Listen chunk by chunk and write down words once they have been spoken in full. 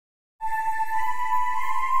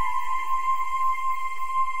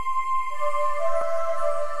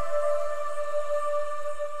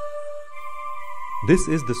This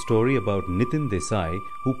is the story about Nitin Desai,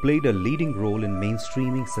 who played a leading role in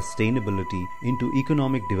mainstreaming sustainability into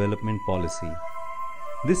economic development policy.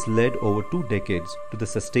 This led over 2 decades to the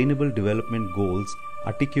Sustainable Development Goals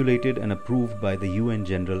articulated and approved by the UN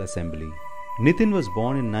General Assembly. Nitin was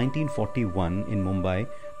born in 1941 in Mumbai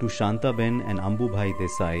to Shantaben and Ambubhai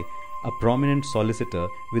Desai, a prominent solicitor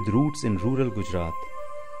with roots in rural Gujarat.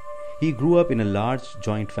 He grew up in a large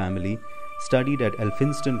joint family, studied at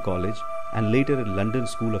Elphinstone College and later at London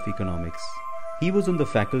School of Economics. He was on the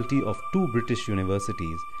faculty of 2 British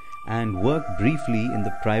universities and worked briefly in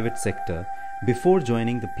the private sector before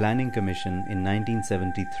joining the Planning Commission in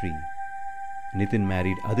 1973. Nitin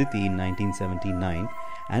married Aditi in 1979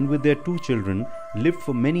 and with their 2 children lived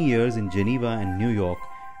for many years in Geneva and New York,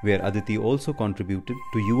 where Aditi also contributed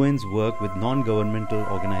to UN's work with non-governmental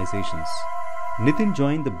organizations. Nitin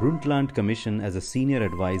joined the Brundtland Commission as a senior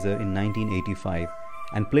advisor in 1985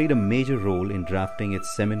 and played a major role in drafting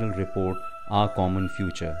its seminal report, Our Common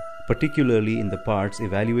Future, particularly in the parts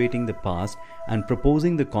evaluating the past and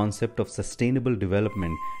proposing the concept of sustainable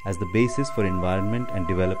development as the basis for environment and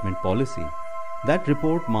development policy. That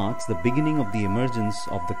report marks the beginning of the emergence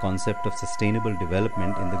of the concept of sustainable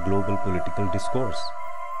development in the global political discourse.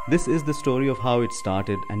 This is the story of how it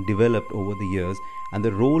started and developed over the years and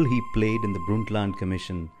the role he played in the Brundtland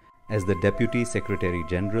Commission as the Deputy Secretary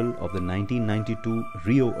General of the 1992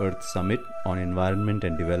 Rio Earth Summit on Environment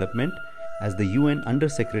and Development, as the UN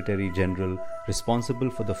Under-Secretary General responsible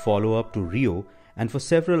for the follow-up to Rio and for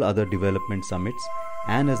several other development summits,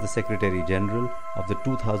 and as the Secretary General of the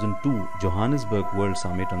 2002 Johannesburg World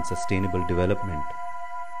Summit on Sustainable Development.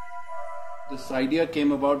 This idea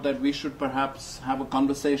came about that we should perhaps have a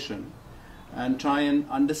conversation and try and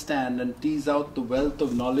understand and tease out the wealth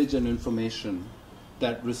of knowledge and information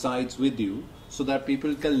that resides with you so that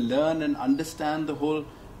people can learn and understand the whole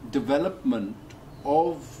development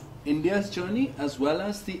of India's journey as well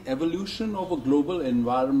as the evolution of a global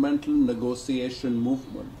environmental negotiation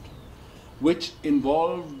movement, which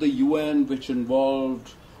involved the UN, which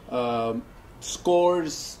involved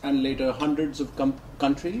scores and later hundreds of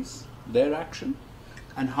countries, their action.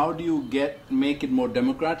 And how do you make it more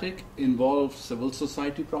democratic, involve civil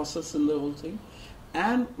society process in the whole thing,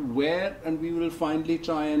 and we will finally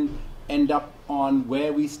try and end up on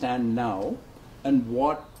where we stand now and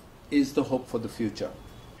what is the hope for the future.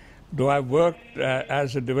 Though I've worked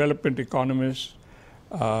as a development economist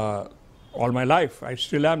all my life, I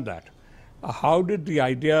still am that. How did the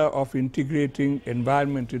idea of integrating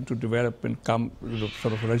environment into development come,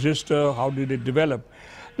 sort of register? How did it develop?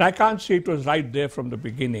 And I can't say it was right there from the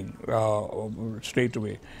beginning, straight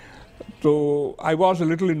away. So I was a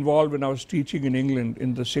little involved when I was teaching in England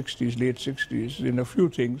in the 60s, late 60s, in a few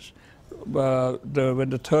things. When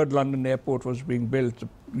the 3rd London airport was being built, the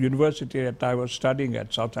university that I was studying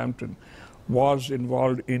at, Southampton, was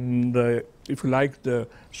involved in the, if you like, the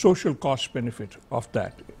social cost benefit of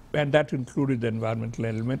that. And that included the environmental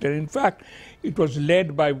element. And in fact, it was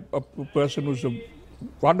led by a person who's a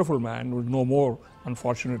wonderful man, who's no more,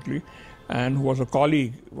 unfortunately, and who was a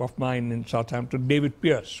colleague of mine in Southampton, David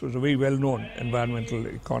Pearce, who was a very well-known environmental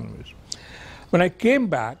economist. When I came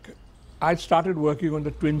back, I started working on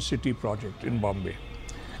the Twin City project in Bombay.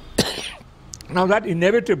 Now that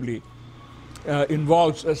inevitably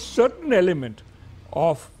involves a certain element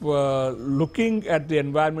of looking at the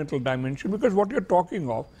environmental dimension, because what you're talking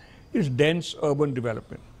of is dense urban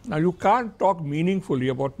development. Now you can't talk meaningfully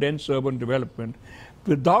about dense urban development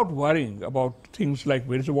without worrying about things like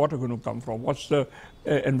where is the water going to come from, what's the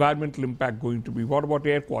environmental impact going to be, what about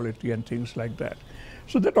air quality and things like that.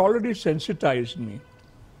 So that already sensitized me.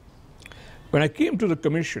 When I came to the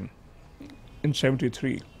commission in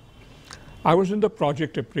 '73, I was in the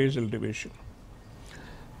project appraisal division.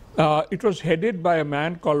 It was headed by a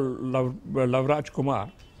man called Lavraj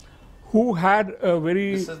Kumar, who had a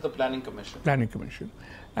very... This is the Planning Commission. Planning Commission.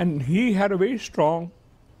 And he had a very strong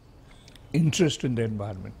interest in the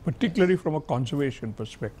environment, particularly from a conservation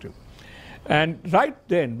perspective. And right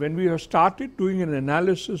then, when we started doing an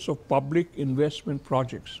analysis of public investment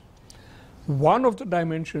projects, one of the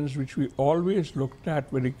dimensions which we always looked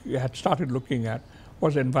at when we had started looking at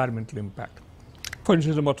was environmental impact. For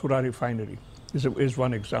instance, the Mathura refinery is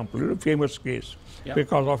one example, a famous case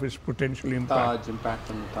because of its potential impact. Taj, impact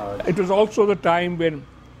on Taj. It was also the time when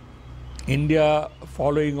India,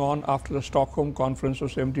 following on after the Stockholm Conference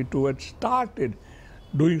of '72, had started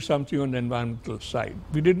doing something on the environmental side.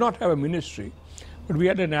 We did not have a ministry, but we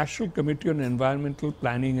had a National Committee on Environmental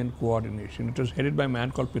Planning and Coordination. It was headed by a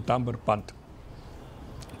man called Pitambar Pant.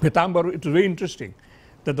 Pitambar, it was very interesting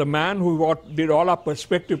that the man who did all our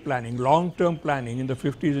perspective planning, long-term planning in the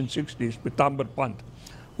 50s and 60s, Pitambar Pant,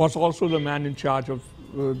 was also the man in charge of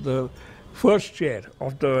the first chair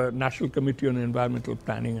of the National Committee on Environmental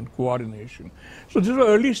Planning and Coordination. So these are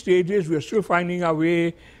early stages. We are still finding our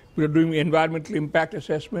way. We are doing environmental impact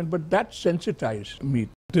assessment, but that sensitized me.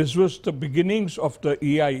 This was the beginnings of the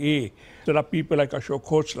EIA. There are people like Ashok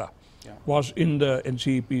Khosla was in the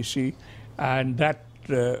NCEPC, and that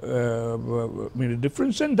made a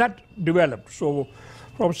difference, and that developed. So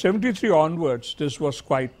from 73 onwards, this was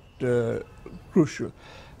quite crucial.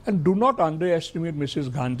 And do not underestimate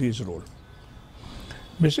Mrs. Gandhi's role.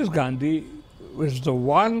 Mrs. Gandhi was the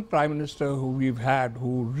one prime minister who we've had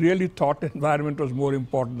who really thought environment was more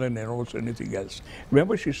important than almost anything else.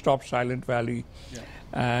 Remember, she stopped Silent Valley,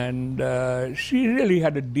 and she really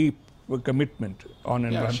had a deep commitment on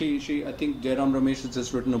environment. Yeah, I think Jairam Ramesh has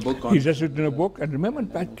just written a book on. He's just written a book, and remember,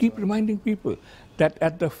 I keep reminding people that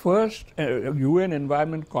at the first UN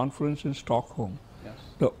Environment Conference in Stockholm,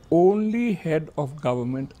 the only head of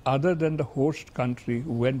government other than the host country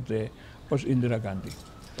who went there was Indira Gandhi.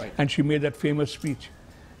 Right. And she made that famous speech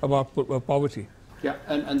about poverty. Yeah,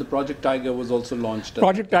 and the Project Tiger was also launched.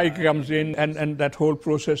 Project Tiger comes in, and that whole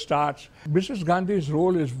process starts. Mrs. Gandhi's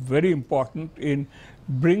role is very important in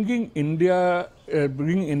bringing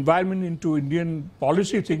bringing environment into Indian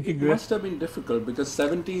policy thinking. It must have been difficult because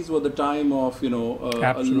 70s were the time of, a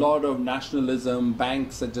lot of nationalism.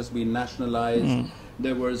 Banks had just been nationalized.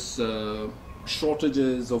 There was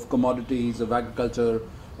shortages of commodities, of agriculture,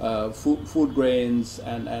 food grains,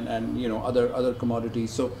 and other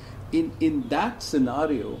commodities. So in that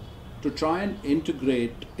scenario, to try and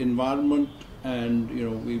integrate environment, and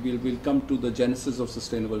we'll come to the genesis of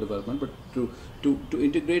sustainable development, but to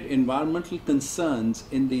integrate environmental concerns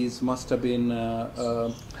in these must have been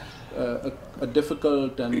a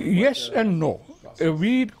difficult and yes and no.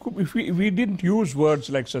 We didn't use words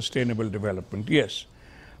like sustainable development, yes,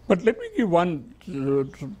 but let me give one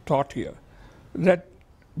thought here, that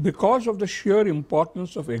because of the sheer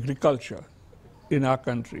importance of agriculture in our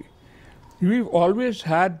country, we've always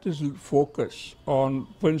had this focus on,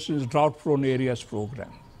 for instance, drought-prone areas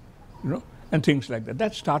program, and things like that.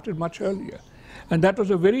 That started much earlier. And that was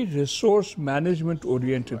a very resource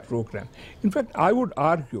management-oriented program. In fact, I would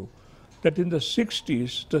argue that in the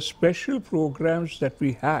 60s, the special programs that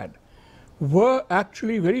we had were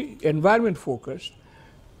actually very environment-focused.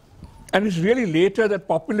 And it's really later that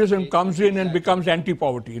populism comes in and becomes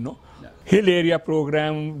anti-poverty, Hill area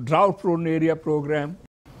program, drought-prone area program.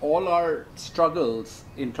 All our struggles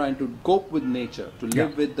in trying to cope with nature, to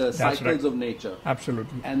live with the cycles of nature.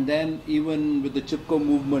 Absolutely. And then even with the Chipko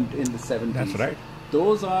movement in the 70s. That's right.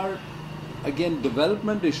 Those are, again,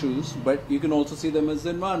 development issues, but you can also see them as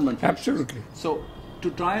environmental Absolutely. issues. So to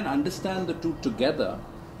try and understand the two together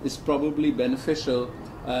is probably beneficial,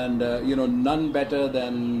 and none better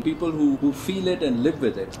than people who feel it and live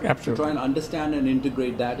with it. Absolutely. To try and understand and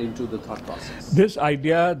integrate that into the thought process. This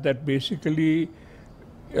idea that basically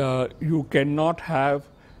you cannot have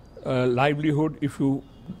livelihood if you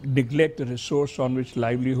neglect the resource on which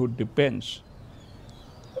livelihood depends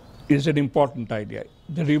is an important idea.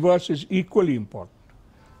 The reverse is equally important,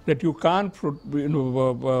 that you can't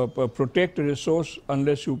protect a resource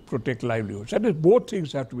unless you protect livelihoods. That is, both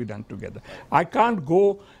things have to be done together. I can't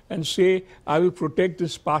go and say, I will protect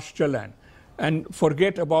this pasture land and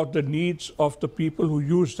forget about the needs of the people who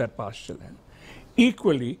use that pasture land.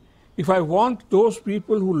 Equally, if I want those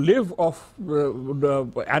people who live off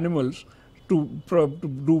the animals to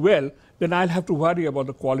do well, then I'll have to worry about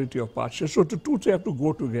the quality of pasture. So the two have to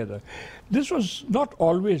go together. This was not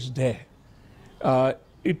always there.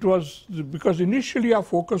 It was because initially our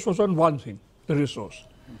focus was on one thing, the resource.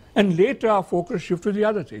 And later our focus shifted to the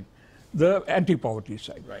other thing, the anti-poverty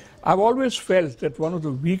side. Right. I've always felt that one of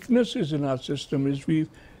the weaknesses in our system is we've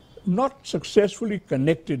not successfully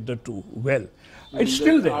connected the two well. It's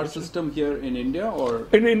still there. Our system here in India, or?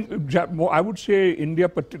 I would say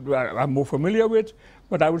India, I'm more familiar with,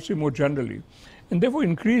 but I would say more generally. And therefore,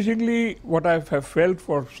 increasingly, what I have felt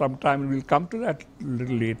for some time, and we'll come to that a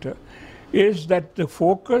little later, is that the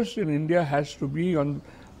focus in India has to be on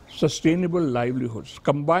sustainable livelihoods,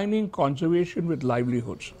 combining conservation with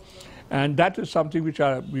livelihoods. And that is something which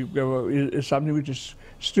is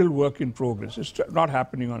still work in progress. It's not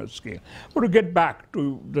happening on a scale. But to get back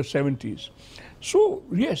to the 70s. So,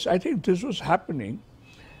 yes, I think this was happening.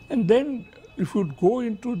 And then if you go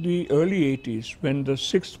into the early 80s, when the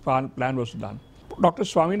sixth plan was done, Dr.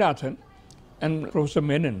 Swaminathan and Professor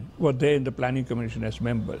Menon were there in the Planning Commission as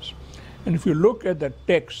members. And if you look at the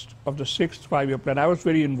text of the sixth five-year plan, I was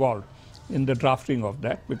very involved in the drafting of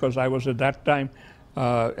that because I was at that time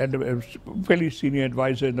and a fairly senior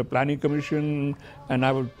advisor in the Planning Commission,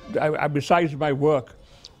 and besides my work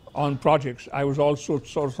on projects, I was also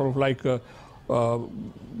sort of like a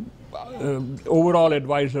overall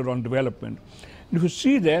advisor on development. And if you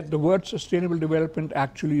see that, the word sustainable development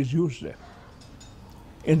actually is used there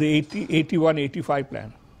in the 81-85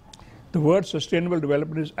 plan. The word sustainable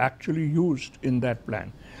development is actually used in that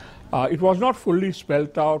plan. It was not fully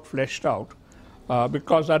spelled out, fleshed out,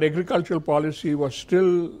 because our agricultural policy was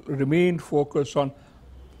still remained focused on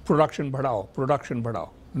production badhao,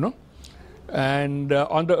 you know. And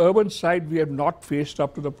on the urban side, we have not faced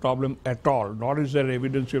up to the problem at all, nor is there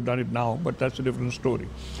evidence we have done it now, but that's a different story.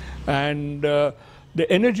 And the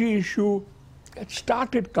energy issue, it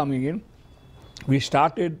started coming in. We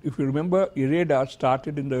started, if you remember, IREDA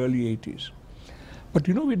started in the early 80s. But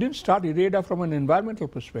you know, we didn't start IREDA from an environmental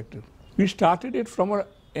perspective. We started it from an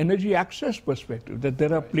energy access perspective, that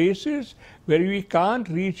there are places where we can't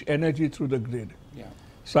reach energy through the grid. Yeah.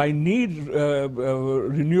 So I need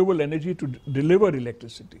renewable energy to deliver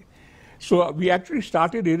electricity. So we actually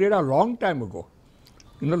started IREDA a long time ago,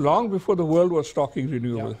 you know, long before the world was talking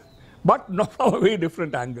renewable, but not from a very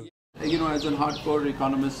different angle. You know, as a hardcore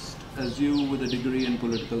economist, as you with a degree in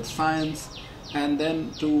political science, and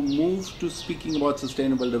then to move to speaking about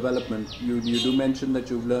sustainable development, you do mention that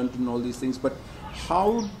you've learned and all these things, but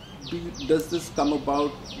how does this come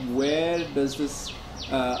about? Where does this,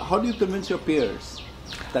 how do you convince your peers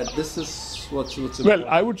that this is what's important? Well,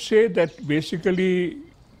 I would say that basically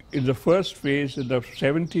in the first phase, in the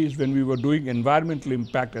 70s, when we were doing environmental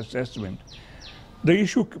impact assessment, the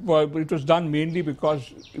issue, it was done mainly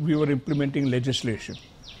because we were implementing legislation.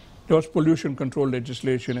 There was pollution control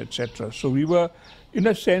legislation, etc. So we were, in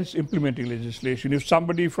a sense, implementing legislation. If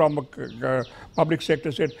somebody from a public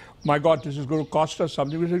sector said, my God, this is going to cost us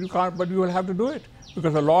something, we said, you can't, but you will have to do it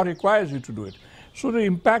because the law requires you to do it. So the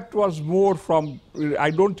impact was more from,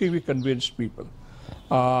 I don't think we convinced people.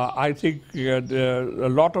 I think a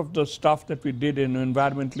lot of the stuff that we did in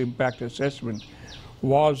environmental impact assessment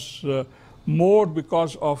was more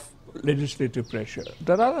because of legislative pressure.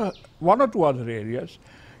 There are one or two other areas.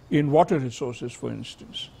 In water resources, for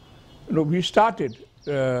instance, you know, we started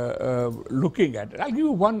looking at it. I'll give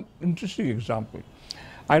you one interesting example.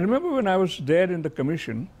 I remember when I was there in the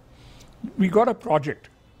commission, we got a project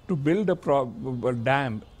to build a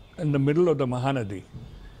dam in the middle of the Mahanadi, you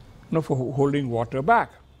know, for holding water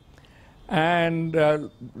back. And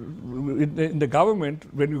in the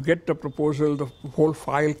government, when you get the proposal, the whole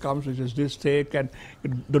file comes, which is this thick, and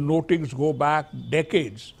the notings go back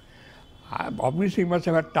decades. I obviously must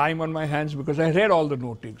have had time on my hands because I read all the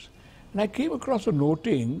notings. And I came across a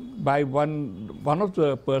noting by one of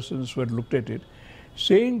the persons who had looked at it,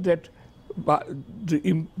 saying that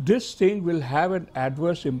this thing will have an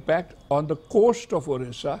adverse impact on the coast of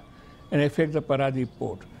Orissa and affect the Paradip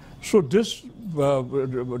port. So this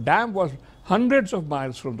dam was hundreds of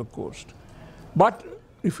miles from the coast. But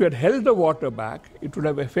if you had held the water back, it would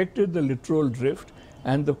have affected the littoral drift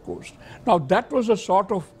and the coast. Now that was a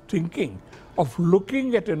sort of thinking of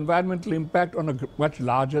looking at environmental impact on a much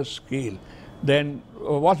larger scale than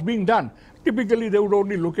what's being done. Typically they would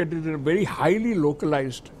only look at it in a very highly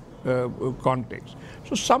localized context.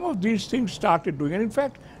 So some of these things started doing, and in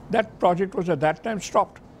fact that project was at that time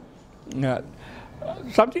stopped.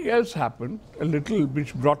 Something else happened, a little,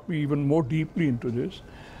 which brought me even more deeply into this.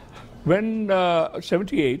 When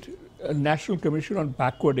 78, a National Commission on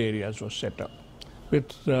Backward Areas was set up with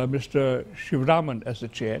Mr. Shivraman as the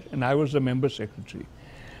chair, and I was the member secretary.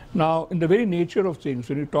 Now, in the very nature of things,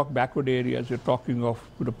 when you talk backward areas, you're talking of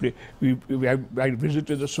the place. I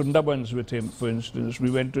visited the Sundarbans with him, for instance. We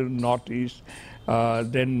went to the northeast,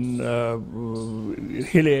 then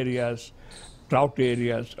hill areas, drought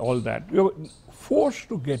areas, all that. We were forced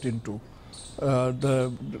to get into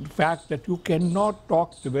the fact that you cannot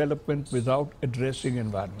talk development without addressing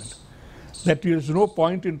environment. That there is no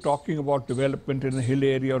point in talking about development in a hill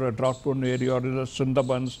area or a drought-prone area or in the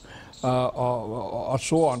Sundarbans or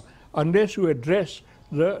so on, unless you address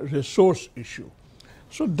the resource issue.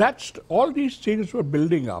 So that's, all these things were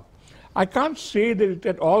building up. I can't say that it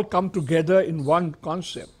had all come together in one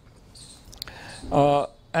concept.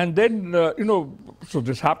 And then, you know, so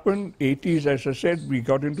this happened, 80s, as I said, we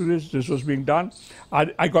got into this was being done.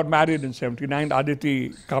 I got married in 79,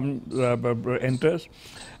 Aditi enters.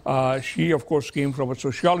 She, of course, came from a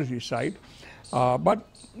sociology side, but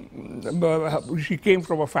she came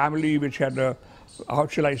from a family which had a, how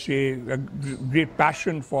shall I say, a great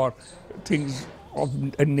passion for things of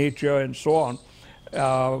nature and so on.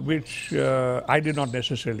 which I did not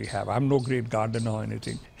necessarily have. I'm no great gardener or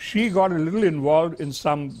anything. She got a little involved in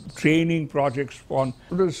some training projects on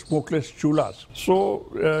the smokeless chulas. So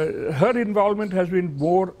her involvement has been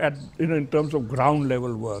more at, in terms of ground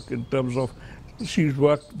level work, in terms of she's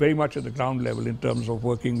worked very much at the ground level in terms of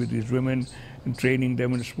working with these women and training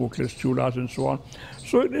them in smokeless chulas and so on.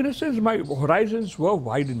 So in a sense, my horizons were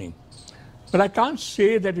widening. But I can't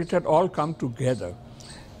say that it had all come together.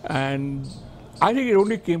 And I think it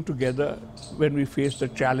only came together when we faced the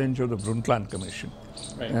challenge of the Brundtland Commission.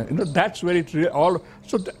 Right. That's where it all.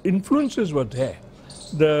 So the influences were there,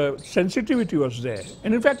 the sensitivity was there,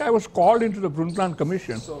 and in fact, I was called into the Brundtland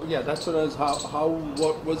Commission. So yeah, that's what I was.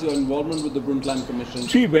 What was your involvement with the Brundtland Commission?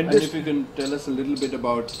 See, when and if you can tell us a little bit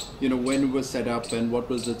about, when it was set up and what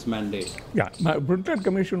was its mandate. Yeah, my Brundtland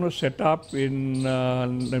Commission was set up in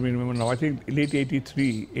I think late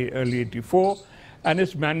 '83, early '84. And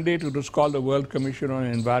its mandate, it was called the World Commission on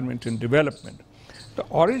Environment and Development. The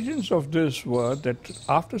origins of this were that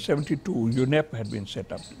after '72, UNEP had been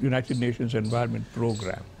set up, United Nations Environment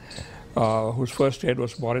Program, whose first head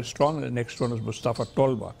was Maurice Strong, and the next one was Mustafa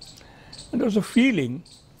Tolba. And there was a feeling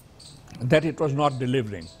that it was not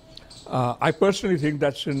delivering. I personally think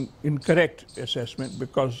that's an incorrect assessment,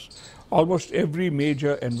 because almost every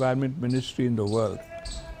major environment ministry in the world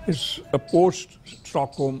is a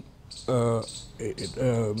post-Stockholm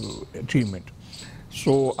achievement.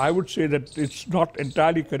 So I would say that it's not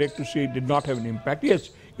entirely correct to say it did not have an impact. Yes,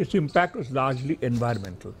 its impact was largely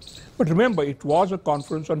environmental. But remember, it was a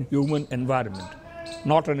conference on human environment,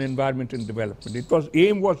 not an environment in development. Its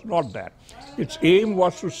aim was not that. Its aim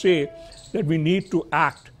was to say that we need to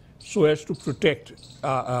act so as to protect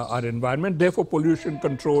our environment. Therefore, pollution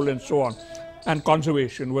control and so on, and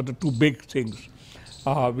conservation were the two big things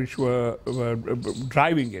which were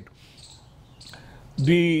driving it.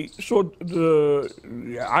 I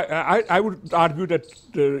would argue that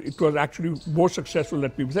it was actually more successful than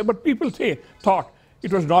people said, but people thought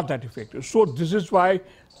it was not that effective. So this is why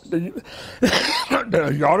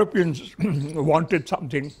the Europeans wanted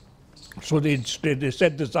something, so they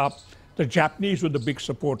set this up. The Japanese were the big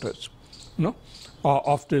supporters,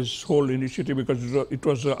 of this whole initiative, because it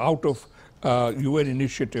was out of UN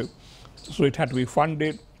initiative, so it had to be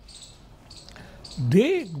funded.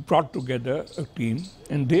 They brought together a team,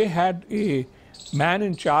 and they had a man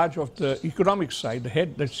in charge of the economic side,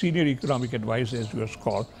 the senior economic advisor, as he was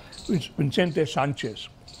called, which is Vicente Sanchez.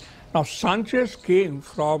 Now, Sanchez came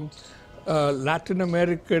from Latin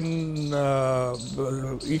American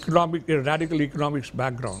radical economics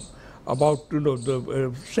background, about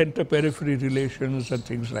the center-periphery relations and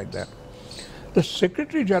things like that. The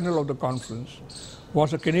Secretary General of the conference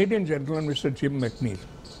was a Canadian gentleman, Mr. Jim McNeill,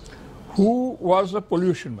 who was a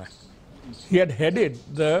pollution man. He had headed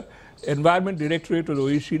the Environment Directorate of the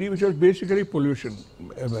OECD, which was basically pollution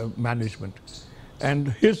management.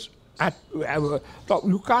 And you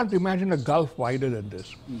can't imagine a gulf wider than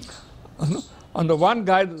this. On the one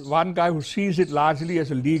guy who sees it largely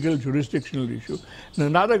as a legal jurisdictional issue, and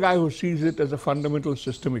another guy who sees it as a fundamental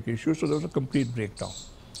systemic issue, so there was a complete breakdown.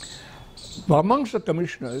 Amongst the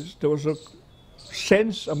commissioners, there was a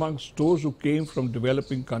sense amongst those who came from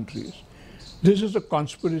developing countries, this is a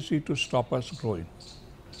conspiracy to stop us growing.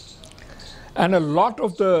 And a lot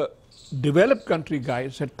of the developed country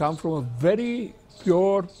guys had come from a very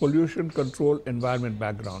pure pollution control environment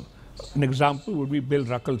background. An example would be Bill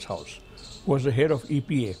Ruckelshaus, who was the head of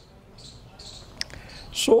EPA.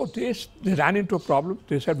 So they ran into a problem.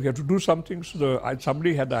 They said, we have to do something. So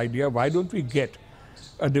somebody had the idea, why don't we get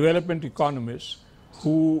a development economist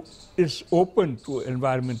who is open to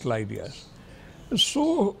environmental ideas?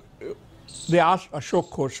 So they asked Ashok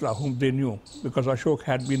Khosla, whom they knew, because Ashok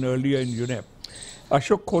had been earlier in UNEP.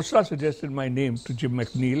 Ashok Khosla suggested my name to Jim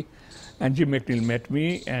McNeill, and Jim McNeill met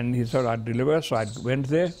me, and he said I'd deliver, so I went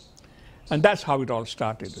there. And that's how it all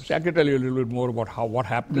started. So I can tell you a little bit more about what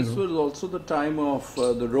happened. This was also the time of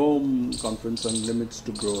the Rome Conference on Limits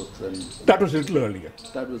to Growth. And that was a little earlier.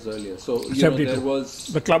 That was earlier. So there was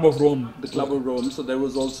the Club of Rome. The Club of Rome. So there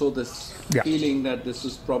was also this feeling that this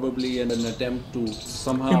was probably an attempt to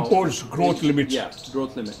somehow impose growth limits. Yeah,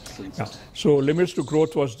 growth limits. Yeah. So limits to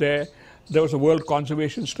growth was there. There was a World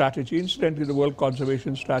Conservation Strategy. Incidentally, the World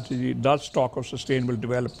Conservation Strategy does talk of sustainable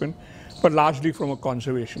development, but largely from a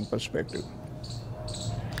conservation perspective.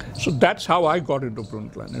 So that's how I got into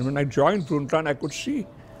Brundtland. And when I joined Brundtland, I could see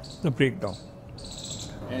the breakdown.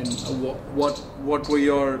 And what were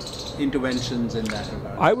your interventions in that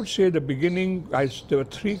regard? I would say at the beginning, there were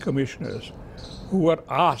 3 commissioners who were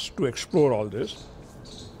asked to explore all this.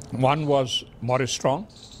 One was Maurice Strong,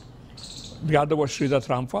 the other was Sridhar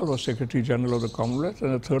Ramphal, was Secretary General of the Commonwealth,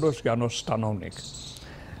 and the third was Janos Stanovnik.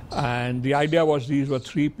 And the idea was these were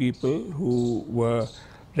three people who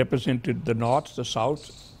represented the North, the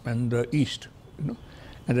South, and the East,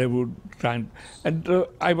 and they would try and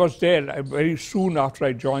I was there very soon after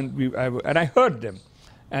I joined, and I heard them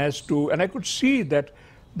and I could see that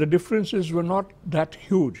the differences were not that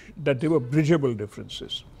huge, that they were bridgeable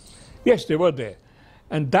differences. Yes, they were there.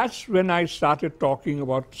 And that's when I started talking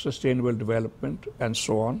about sustainable development and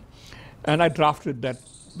so on. And I drafted that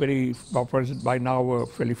by now a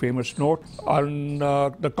fairly famous note on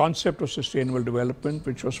the concept of sustainable development,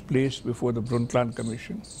 which was placed before the Brundtland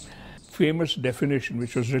Commission. Famous definition,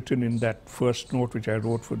 which was written in that first note which I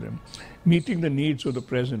wrote for them: meeting the needs of the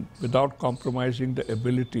present without compromising the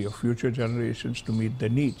ability of future generations to meet their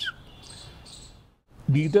needs.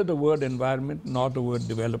 Neither the word environment nor the word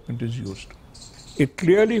development is used. It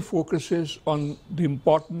clearly focuses on the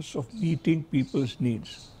importance of meeting people's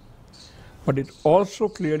needs, but it also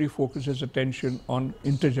clearly focuses attention on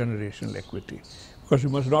intergenerational equity, because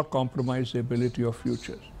we must not compromise the ability of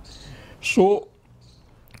futures. So,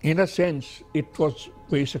 in a sense, it was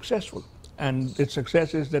very successful. And its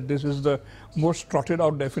success is that this is the most trotted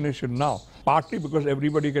out definition now, partly because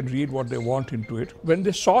everybody can read what they want into it. When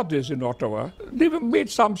they saw this in Ottawa, they made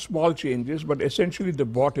some small changes, but essentially they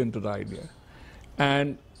bought into the idea.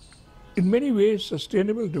 And in many ways,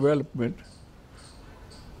 sustainable development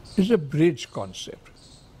is a bridge concept.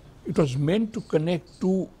 It was meant to connect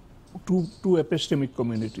two epistemic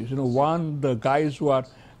communities. One, the guys who are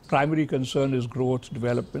primary concern is growth,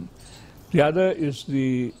 development. The other is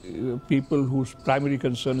the people whose primary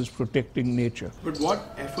concern is protecting nature. But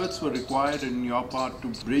what efforts were required in your part to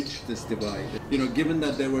bridge this divide? Given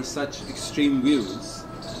that there were such extreme views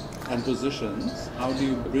and positions, how do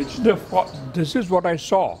you bridge them? This is what I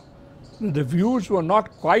saw. The views were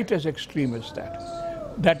not quite as extreme as that.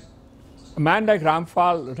 That a man like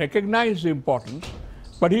Ramphal recognized the importance,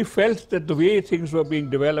 but he felt that the way things were being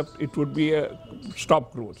developed, it would be a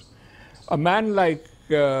stop growth. A man like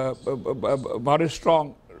Maurice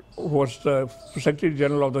Strong, who was the Secretary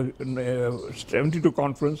General of the 72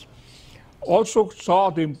 conference, also saw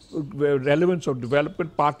the relevance of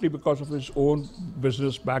development partly because of his own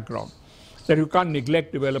business background, that you can't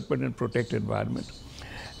neglect development and protect environment.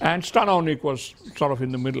 And Stanovnik was sort of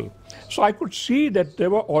in the middle. So I could see that there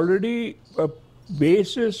were already a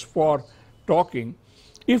basis for talking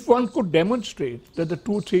if one could demonstrate that the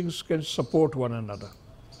two things can support one another.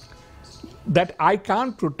 That I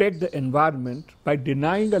can't protect the environment by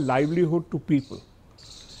denying a livelihood to people.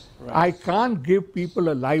 Right. I can't give people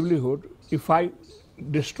a livelihood if I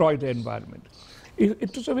destroy the environment.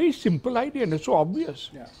 It is a very simple idea, and it's so obvious.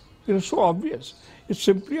 Yeah. It is so obvious. It's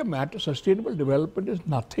simply a matter. Sustainable development is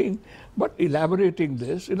nothing but elaborating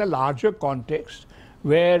this in a larger context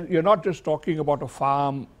where you're not just talking about a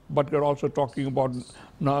farm, but you're also talking about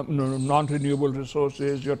non-renewable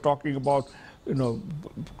resources, you're talking about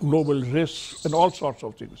global risks and all sorts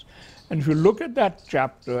of things. And if you look at that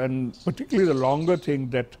chapter, and particularly the longer thing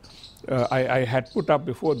that I had put up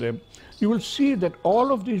before them, you will see that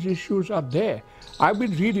all of these issues are there. I've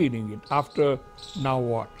been rereading it after now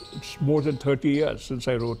what? It's more than 30 years since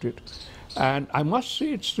I wrote it. And I must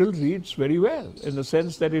say it still reads very well, in the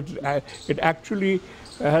sense that it actually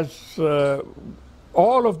has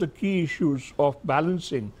all of the key issues of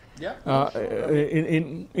balancing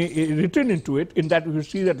written into it, in that you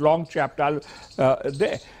see that long chapter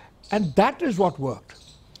there. And that is what worked.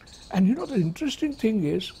 And the interesting thing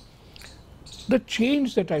is the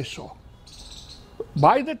change that I saw.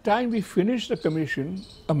 By the time we finished the commission,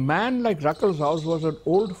 a man like Ruckelshaus, was an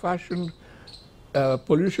old-fashioned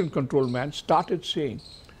pollution control man, started saying,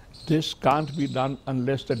 this can't be done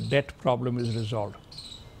unless the debt problem is resolved.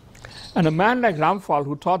 And a man like Ramphal,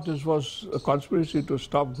 who thought this was a conspiracy to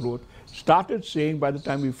stop growth, started saying by the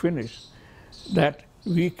time we finished that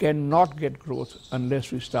we cannot get growth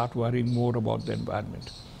unless we start worrying more about the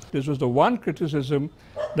environment. This was the one criticism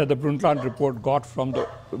that the Brundtland report got from the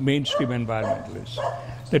mainstream environmentalists,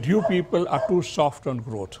 that you people are too soft on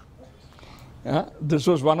growth. This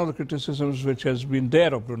was one of the criticisms which has been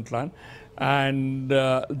there of Brundtland, and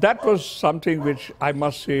that was something which I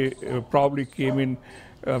must say probably came in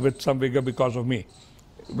with some vigor because of me.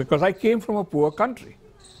 Because I came from a poor country.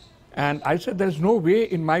 And I said, there's no way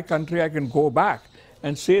in my country I can go back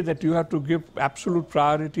and say that you have to give absolute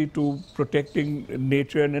priority to protecting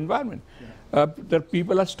nature and environment. Yeah. That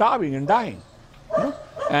people are starving and dying.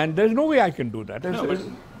 And there's no way I can do that. No, but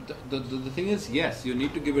the thing is, yes, you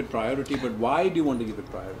need to give it priority, but why do you want to give it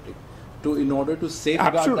priority? In order to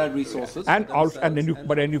safeguard that resources. And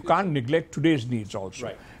then you can't neglect today's needs also.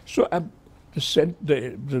 Right. So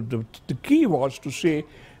the key was to say,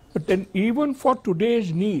 but then even for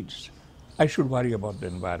today's needs, I should worry about the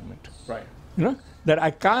environment. Right. That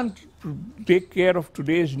I can't take care of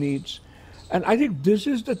today's needs. And I think this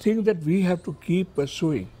is the thing that we have to keep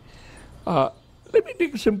pursuing. Let me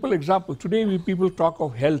take a simple example. Today, people talk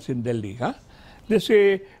of health in Delhi. They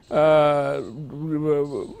say, and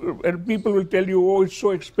people will tell you, oh, it's so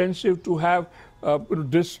expensive to have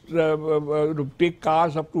take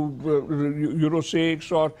cars up to Euro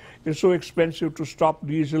 6, or it's so expensive to stop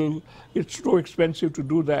diesel, it's so expensive to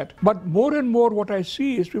do that. But more and more what I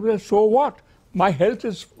see is people say, so what? My health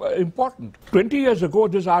is important. 20 years ago,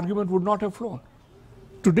 this argument would not have flown.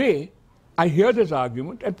 Today, I hear this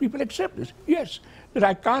argument and people accept this. Yes, that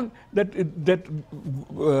I can't,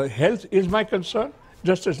 health is my concern,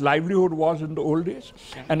 just as livelihood was in the old days.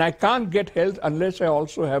 And I can't get health unless I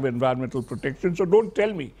also have environmental protection. So don't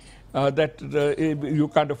tell me that you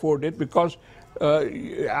can't afford it, because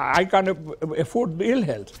I can't afford the ill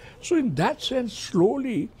health. So in that sense,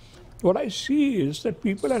 slowly, what I see is that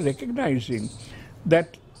people are recognizing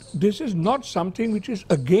that this is not something which is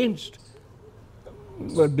against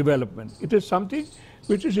development. It is something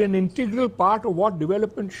which is an integral part of what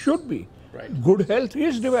development should be. Right. Good health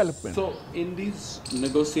is development. So in these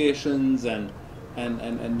negotiations and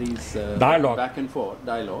these dialogue, back and forth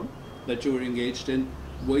dialogue that you were engaged in,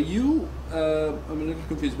 were you, I'm a little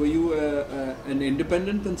confused, were you an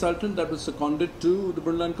independent consultant that was seconded to the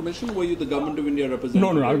Brundtland Commission, or were you the Government of India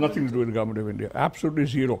representative? No, I have nothing to do with the Government of India. Absolutely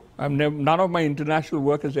zero. None of my international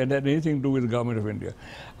work has had anything to do with the Government of India.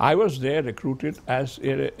 I was there recruited as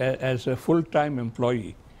a full-time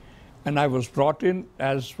employee. And I was brought in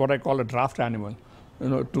as what I call a draft animal,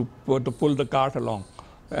 to pull the cart along.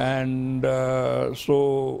 And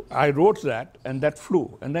so I wrote that, and that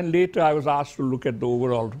flew. And then later I was asked to look at the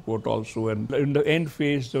overall report also. And in the end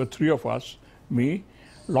phase, there were three of us, me,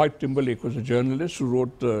 Lloyd Timberlake was a journalist who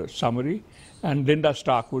wrote the summary, and Linda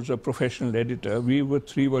Stark, who was a professional editor. We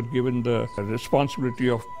three were given the responsibility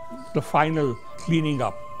of the final cleaning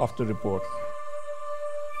up of the report.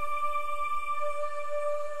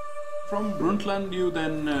 From Brundtland, you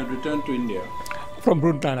then returned to India. From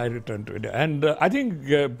Brundtland, I returned to India. And I think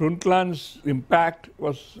Brundtland's impact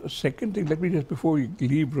was a second thing. Let me just, before we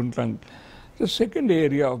leave Brundtland, the second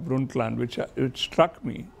area of Brundtland which struck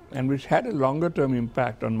me and which had a longer term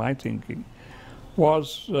impact on my thinking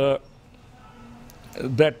was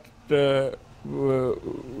that the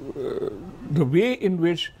way in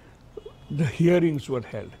which the hearings were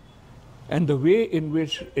held and the way in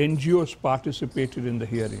which NGOs participated in the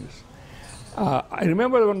hearings. I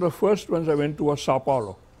remember one of the first ones I went to was Sao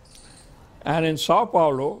Paulo. And in Sao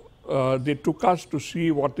Paulo, they took us to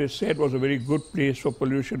see what they said was a very good place for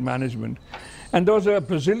pollution management. And there was a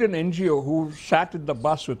Brazilian NGO who sat in the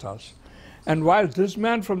bus with us. And while this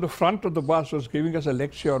man from the front of the bus was giving us a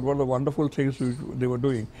lecture on one of the wonderful things they were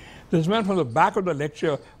doing, this man from the back of the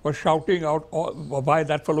lecture was shouting out why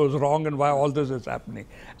that fellow is wrong and why all this is happening.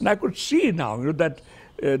 And I could see now that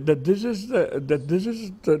the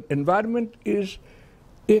environment is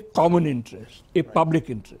a common interest, a public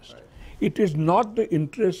interest. Right. It is not the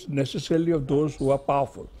interest necessarily of those who are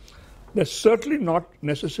powerful. That's certainly not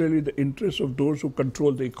necessarily the interest of those who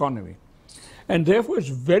control the economy. And therefore, it's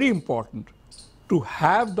very important to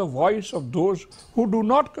have the voice of those who do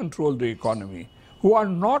not control the economy, who are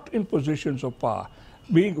not in positions of power,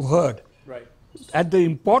 being heard. Right. And the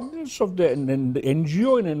importance of the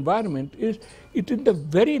NGO in environment is, it in the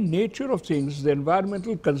very nature of things, the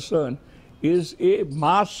environmental concern is a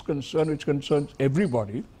mass concern which concerns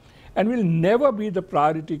everybody, and will never be the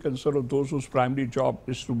priority concern of those whose primary job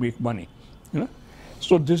is to make money.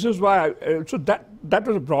 So this is why, that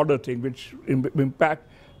was a broader thing, which impact,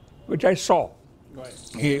 which I saw. Right.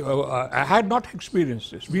 I had not experienced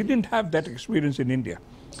this. We didn't have that experience in India,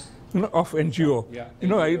 of NGO. Yeah.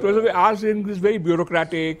 It was ours thing is very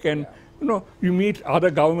bureaucratic, and you meet other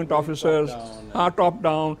government officers, top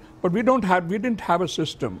down. But we didn't have a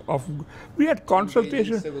system of. We had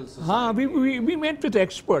consultation. We met with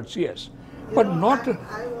experts, yes, but not.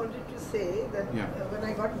 I wanted to say that when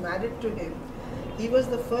I got married to him, he was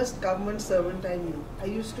the first government servant I knew. I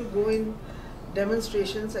used to go in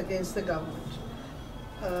demonstrations against the government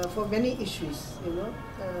for many issues,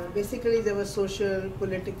 basically there were social,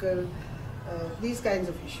 political, these kinds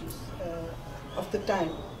of issues of the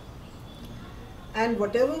time. And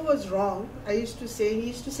whatever was wrong, he used to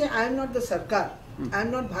say, I am not the Sarkar, I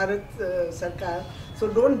am not Bharat Sarkar, so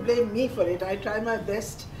don't blame me for it. I try my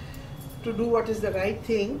best to do what is the right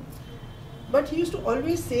thing. But he used to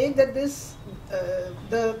always say that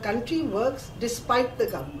the country works despite the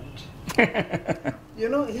government. You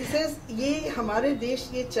know, he says, ये हमारे देश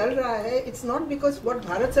ये चल रहा है. It's not because what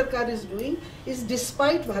Bharat Sarkar is doing is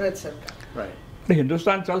despite Bharat Sarkar. Right.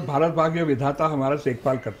 Hindustan चल भारत भाग्य विधाता हमारा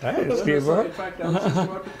देखभाल करता है. इसके So in fact, I was just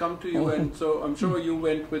about to come to you, and so I'm sure you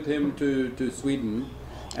went with him to Sweden,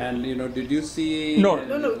 and you know, did you see? No.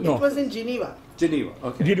 It was in Geneva. Geneva.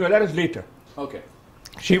 Okay. Geneva, that is later. Okay.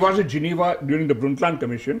 She was at Geneva during the Brundtland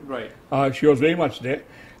Commission. Right. She was very much there.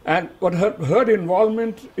 And what her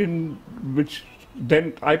involvement in, which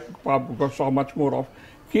then I saw much more of,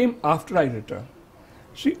 came after I returned.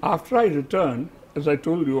 See, after I returned, as I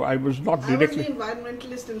told you, I was not directly... I was the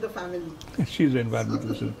environmentalist in the family. She's an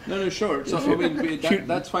environmentalist. No, sure. So I mean,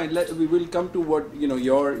 that's fine. We will come to what, you know,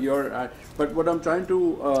 your but what I'm trying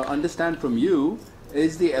to understand from you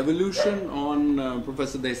is the evolution on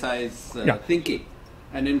Professor Desai's thinking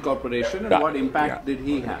and incorporation, and what impact did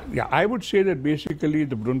he have? Yeah, I would say that basically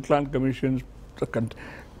the Brundtland Commission's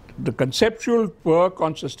the conceptual work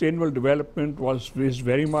on sustainable development is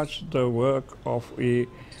very much the work of a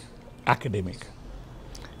academic.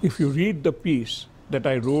 If you read the piece that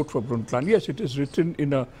I wrote for Brundtland, yes, it is written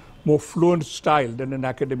in a more fluent style than an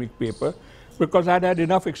academic paper, because I had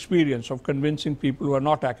enough experience of convincing people who are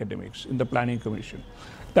not academics in the Planning Commission.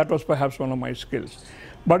 That was perhaps one of my skills.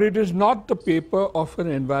 But it is not the paper of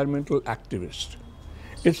an environmental activist.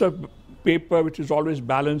 It's a paper which is always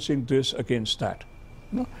balancing this against that.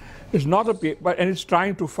 No? It's not a paper, and it's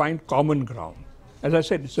trying to find common ground. As I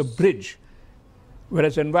said, it's a bridge.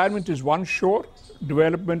 Whereas environment is one shore,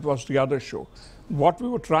 development was the other shore. What we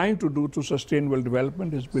were trying to do to sustainable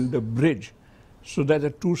development is build a bridge so that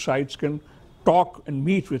the two sides can talk and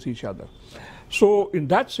meet with each other. So in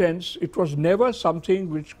that sense, it was never something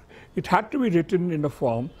which, it had to be written in a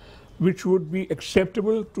form which would be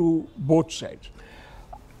acceptable to both sides.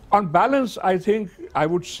 On balance, I think I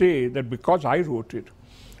would say that because I wrote it,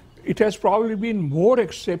 it has probably been more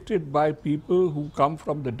accepted by people who come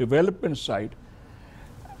from the development side,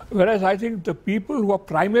 whereas I think the people who are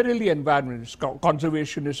primarily environmentalists,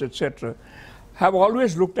 conservationists, etc., have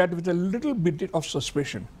always looked at it with a little bit of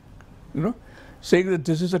suspicion, you know, saying that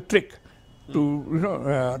this is a trick to, you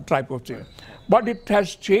know, type of thing. But it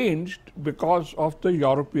has changed because of the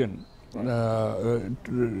European, and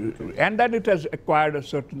then it has acquired a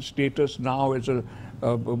certain status now as a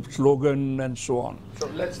slogan and so on. So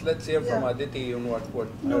let's hear from Aditi on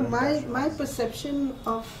what. No, my perception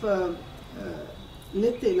of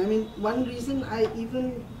Nitin, I mean, one reason I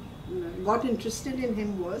even got interested in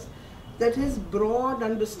him was that his broad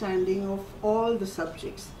understanding of all the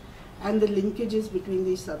subjects and the linkages between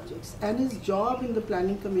these subjects. And his job in the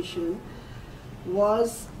Planning Commission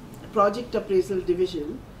was Project Appraisal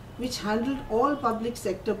Division, which handled all public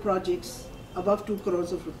sector projects above 2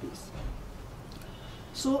 crores of rupees.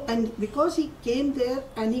 So, and because he came there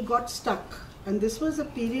and he got stuck, and this was a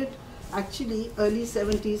period actually early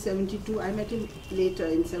 70s, 72, I met him later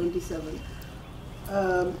in 77,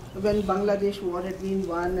 when Bangladesh war had been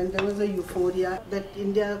won and there was a euphoria that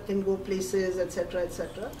India can go places, etc.,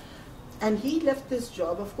 etc. And he left this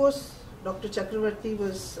job. Of course, Dr. Chakravarti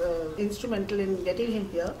was instrumental in getting him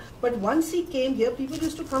here. But once he came here, people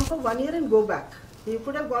used to come for 1 year and go back. He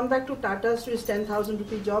could have gone back to Tata's to his 10,000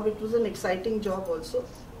 rupee job. It was an exciting job also.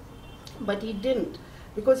 But he didn't,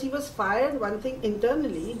 because he was fired, one thing,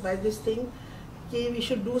 internally by this thing, okay, we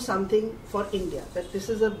should do something for India, that this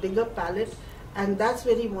is a bigger palette, and that's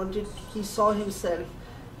where he wanted, he saw himself.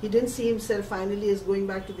 He didn't see himself finally as going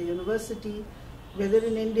back to the university, whether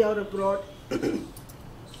in India or abroad,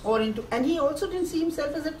 or into, and he also didn't see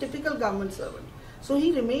himself as a typical government servant. So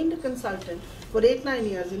he remained a consultant for 8-9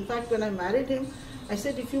 years. In fact, when I married him, I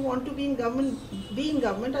said, if you want to be in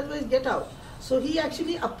government, otherwise get out. So he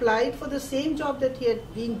actually applied for the same job that he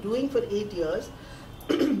had been doing for 8 years,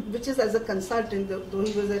 which is as a consultant, though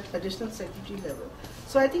he was at additional secretary level.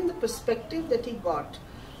 So I think the perspective that he got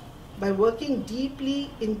by working deeply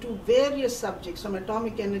into various subjects, from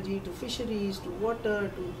atomic energy to fisheries to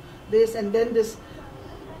water to this, and then this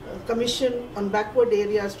commission on backward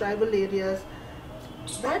areas, tribal areas,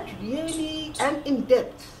 that really, and in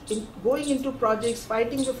depth, in going into projects,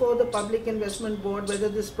 fighting before the Public Investment Board whether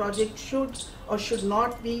this project should or should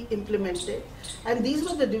not be implemented. And these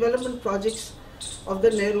were the development projects of the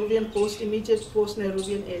Nehruvian immediate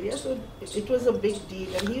post-Nehruvian area, so it was a big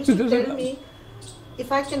deal. And he used to tell me,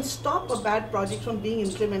 if I can stop a bad project from being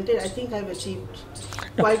implemented, I think I've achieved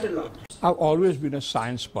quite a lot. I've always been a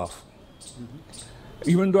science buff.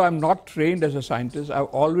 Even though I'm not trained as a scientist, I've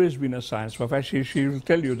always been a science buff. She will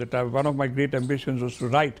tell you that one of my great ambitions was to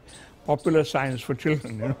write popular science for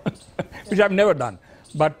children, you know, which I've never done.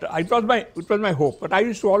 But it was my hope. But I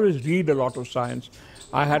used to always read a lot of science.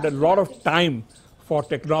 I had a lot of time for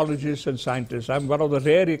technologists and scientists. I'm one of the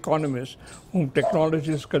rare economists whom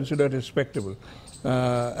technologists consider respectable.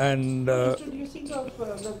 Introducing of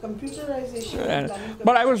the computerization.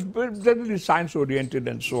 But I was generally science-oriented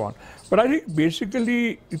and so on. But I think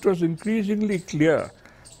basically it was increasingly clear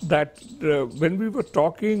that when we were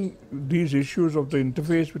talking these issues of the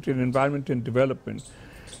interface between environment and development,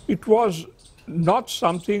 it was not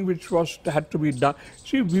something which had to be done.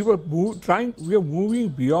 See, we were moving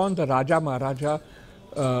beyond the Raja Maharaja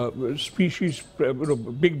species,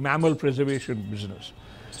 big mammal preservation business.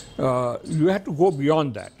 You had to go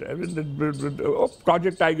beyond that. I mean,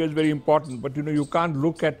 Project Tiger is very important, but you can't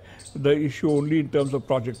look at the issue only in terms of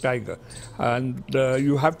Project Tiger, and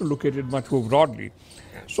you have to look at it much more broadly.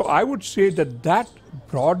 So I would say that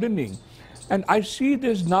broadening, and I see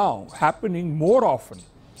this now happening more often.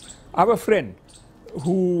 I have a friend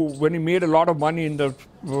who, when he made a lot of money in the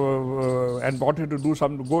and wanted to do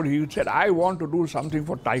something good, he said, "I want to do something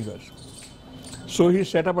for tigers." So he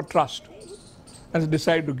set up a trust and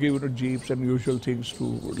decided to give jeeps and usual things to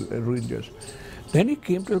rangers. Then he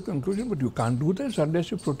came to the conclusion, but you can't do this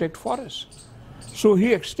unless you protect forests. So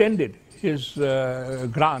he extended his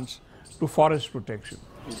grants to forest protection.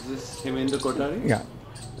 Is this Hemendra Kothari? Yeah.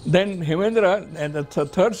 Then Hemendra, and the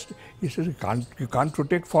third, he says, you can't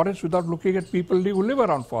protect forests without looking at people who live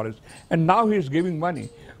around forests. And now he is giving money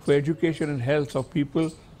for education and health of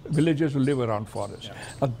people, villagers who live around forests. Yeah.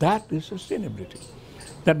 Now that is sustainability.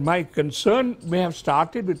 That my concern may have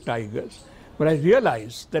started with tigers, but I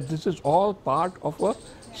realized that this is all part of a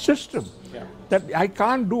system. Yeah. That I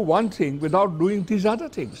can't do one thing without doing these other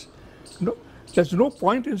things. There's no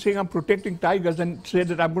point in saying I'm protecting tigers and say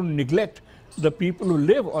that I'm going to neglect the people who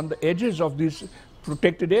live on the edges of these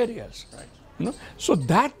protected areas. Right. So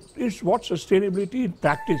that is what sustainability in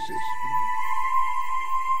practice is.